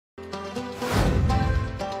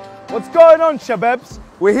What's going on, shababs?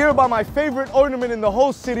 We're here about my favorite ornament in the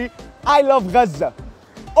whole city. I love Gaza.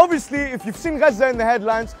 Obviously, if you've seen Gaza in the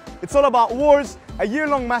headlines, it's all about wars, a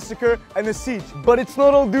year-long massacre, and a siege. But it's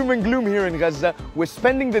not all doom and gloom here in Gaza. We're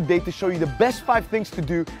spending the day to show you the best 5 things to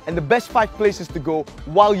do and the best 5 places to go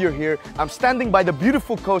while you're here. I'm standing by the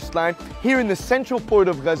beautiful coastline here in the central port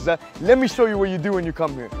of Gaza. Let me show you what you do when you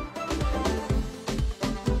come here.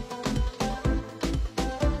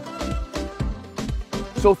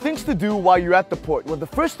 So things to do while you're at the port. Well, the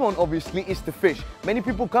first one obviously is to fish. Many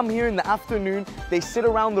people come here in the afternoon, they sit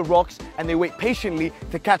around the rocks and they wait patiently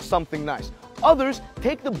to catch something nice. Others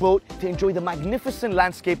take the boat to enjoy the magnificent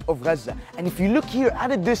landscape of Gaza. And if you look here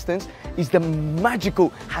at a distance is the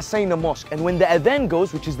magical Husayna Mosque. And when the adhan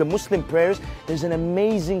goes, which is the Muslim prayers, there's an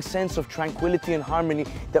amazing sense of tranquility and harmony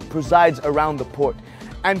that presides around the port.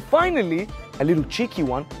 And finally, a little cheeky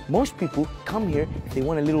one, most people come here if they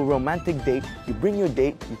want a little romantic date. You bring your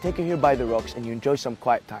date, you take her here by the rocks and you enjoy some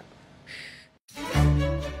quiet time.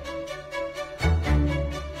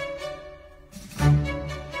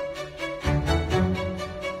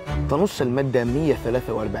 تنص المادة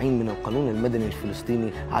 143 من القانون المدني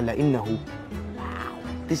الفلسطيني على إنه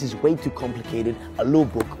This is way too complicated. A law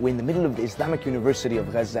book. We're in the middle of the Islamic University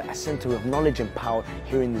of Gaza, a center of knowledge and power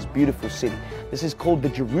here in this beautiful city. This is called the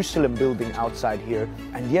Jerusalem building outside here.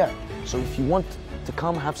 And yeah, so if you want to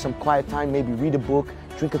come have some quiet time, maybe read a book,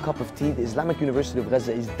 drink a cup of tea, the Islamic University of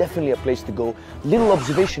Gaza is definitely a place to go. Little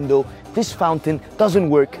observation though, this fountain doesn't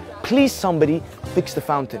work. Please somebody fix the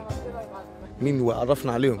fountain. مين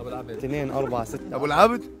وعرفنا عليهم؟ 2 4 6 أبو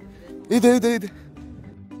العابد؟ إيه ده؟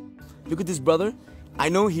 Look at this brother. I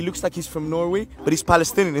know he looks like he's from Norway, but he's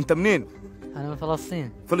Palestinian. أنت منين؟ أنا من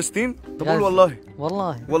فلسطين. فلسطين؟ طب قول والله.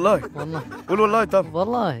 والله. والله. والله. قول والله طب.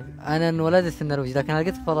 والله أنا انولدت في النرويج لكن أنا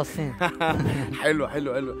قلت في فلسطين. حلو.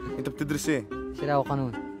 أنت بتدرس إيه؟ شريعة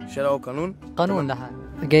وقانون. شريعة وقانون؟ قانون لحال.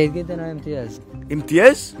 جيد جدا وامتياز.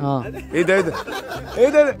 امتياز؟ إيه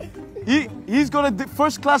ده؟ He's got a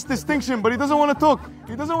first class distinction, but he doesn't want to talk.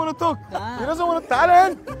 He doesn't want to.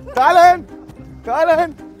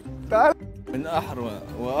 تعال. من أحرى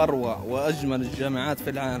وأروع وأجمل الجامعات في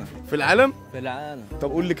العالم. في العالم؟ في العالم.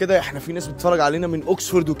 طب قول لي كده، احنا في ناس بتتفرج علينا من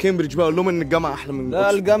اوكسفورد وكامبريدج بقى، اقول لهم ان الجامعة أحلى من لا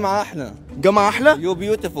الجامعة أحلى. الجامعة أحلى؟ You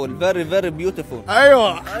beautiful, very very beautiful.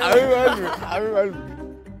 أيوه حبيب قلبي.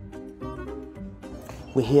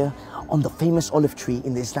 We're here on the famous olive tree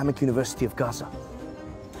in the Islamic University of Gaza.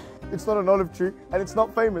 It's not an olive tree and it's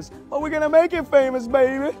not famous, but we're gonna make it famous,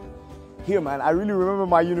 baby. Here, man, I really remember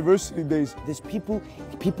my university days. There's people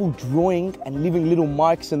drawing and leaving little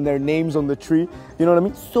marks and their names on the tree. You know what I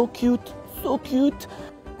mean? So cute, so cute.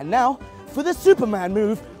 And now, for the Superman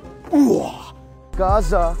move. Ooh.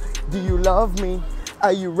 Gaza, do you love me?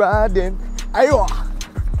 Are you riding? Ayo.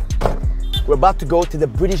 We're about to go to the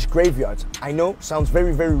British graveyards. I know, sounds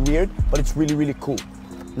very, very weird, but it's really, really cool.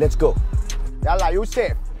 Let's go. Yalla,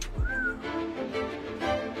 Yusuf.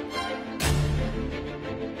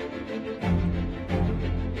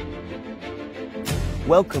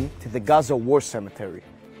 Welcome to the Gaza War Cemetery.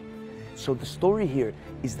 So the story here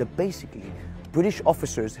is that basically British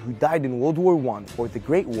officers who died in World War I, or the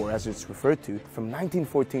Great War as it's referred to, from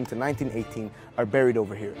 1914 to 1918 are buried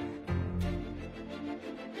over here.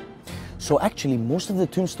 So actually most of the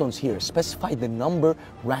tombstones here specify the number,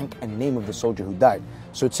 rank and name of the soldier who died.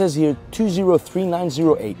 So it says here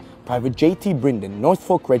 203908, Private J.T. Brindon,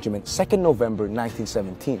 Norfolk Regiment, 2nd November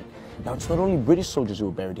 1917. Now, it's not only British soldiers who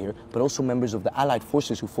were buried here, but also members of the Allied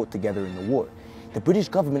forces who fought together in the war. The British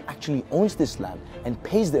government actually owns this land and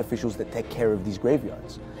pays the officials that take care of these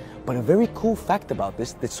graveyards. But a very cool fact about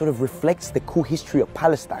this that sort of reflects the cool history of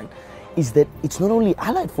Palestine is that it's not only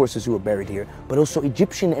Allied forces who were buried here, but also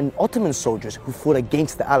Egyptian and Ottoman soldiers who fought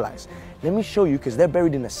against the Allies. Let me show you, because they're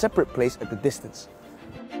buried in a separate place at the distance.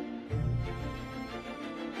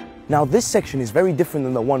 Now, this section is very different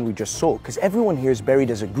than the one we just saw, because everyone here is buried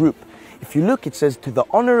as a group. If you look, it says, to the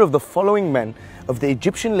honor of the following men of the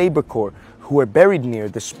Egyptian Labor Corps who are buried near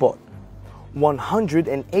the spot.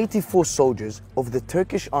 184 soldiers of the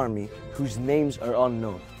Turkish army whose names are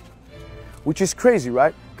unknown. Which is crazy,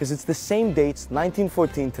 right? Because it's the same dates,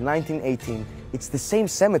 1914 to 1918. It's the same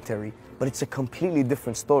cemetery, but it's a completely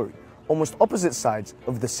different story. Almost opposite sides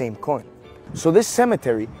of the same coin. So this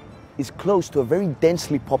cemetery is close to a very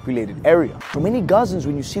densely populated area. So many Gazans,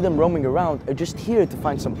 when you see them roaming around, are just here to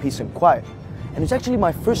find some peace and quiet. And it's actually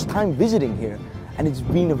my first time visiting here, and it's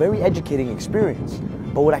been a very educating experience.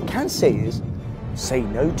 But what I can say is, say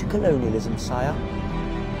no to colonialism, sire.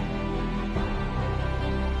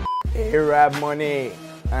 Arab money,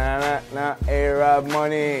 Arab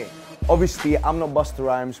money. Obviously, I'm not Busta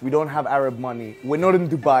Rhymes. We don't have Arab money. We're not in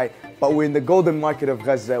Dubai, but we're in the golden market of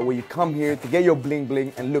Gaza, where you come here to get your bling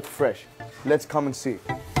bling and look fresh. Let's come and see.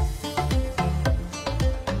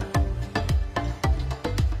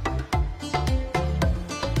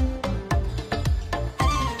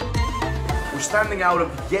 We're standing out of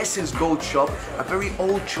Yes's Gold Shop, a very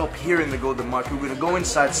old shop here in the golden market. We're gonna go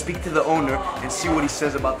inside, speak to the owner, and see what he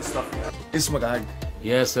says about the stuff. اسمك حاج؟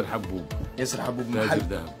 ياسر حبوب. ياسر حبوب من تاجر محل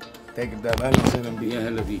دهب. تاجر دهب. اهلا وسهلا بيك. يا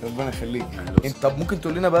هلا بيك. ربنا يخليك. أهلا انت طب ممكن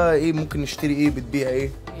تقول لنا بقى ايه ممكن نشتري ايه بتبيع ايه؟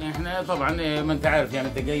 احنا طبعا ما انت عارف يعني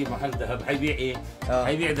انت جاي محل ذهب هيبيع ايه؟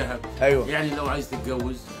 هيبيع ذهب. ايوه. يعني لو عايز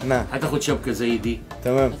تتجوز نعم. هتاخد شبكه زي دي.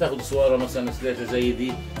 تمام. هتاخد صوره مثلا سليته زي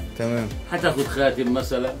دي. تمام. هتاخد خاتم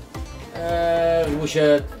مثلا.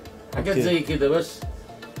 وشات. حاجات زي كده بس.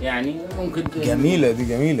 يعني ممكن جميلة دي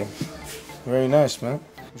جميلة. Very nice man.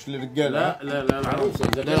 مش للرجاله. لا العروسه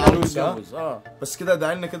اذا كان العروسه تتجوز بس كده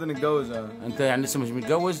ادعي لنا كده نتجوز. انت يعني لسه مش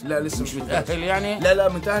متجوز؟ لا لسه مش متأهل يعني؟ لا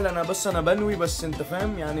متأهل انا بس انا بنوي بس انت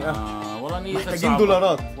فاهم يعني والله نيتك محتاجين صعبة.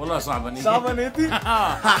 دولارات. والله صعبة نيتي. صعبة نيتي؟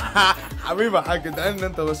 حبيبي يا حاج ادعي لنا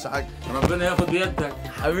انت بس يا حاج. ربنا ياخد بيدك.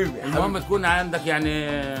 حبيبي المهم تكون عندك يعني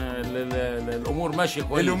الامور ماشية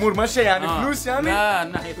كويس. الامور ماشية يعني فلوس يعني؟ لا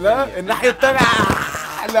الناحية الثانية. لا الناحية الثانية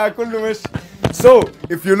لا كله ماشي. So,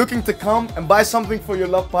 if you're looking to come and buy something for your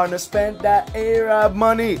love partner, spend that Arab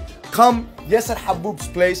money. Come, Yasser Haboub's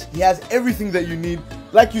place. He has everything that you need.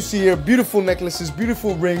 Like you see here, beautiful necklaces,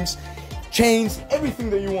 beautiful rings, chains, everything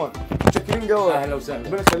that you want.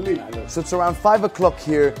 So it's around 5 o'clock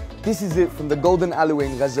here. This is it from the Golden Alleyway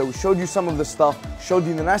in Gaza. We showed you some of the stuff, showed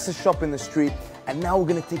you the nicest shop in the street, and now we're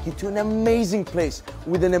gonna take you to an amazing place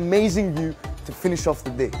with an amazing view to finish off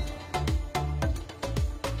the day.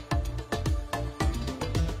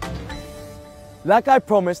 Like I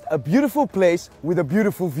promised, a beautiful place with a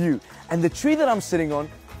beautiful view. And the tree that I'm sitting on,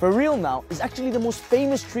 for real now, is actually the most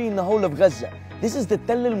famous tree in the whole of Gaza. This is the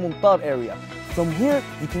Tell al-Muntar area. From here,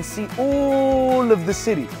 you can see all of the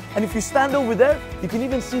city. And if you stand over there, you can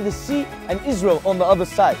even see the sea and Israel on the other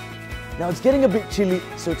side. Now it's getting a bit chilly,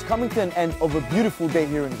 so it's coming to an end of a beautiful day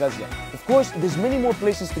here in Gaza. Of course, there's many more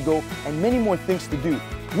places to go and many more things to do.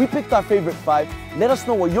 We picked our favorite 5. Let us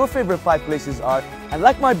know what your favorite 5 places are. And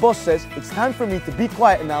like my boss says, it's time for me to be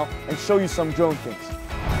quiet now and show you some drone things.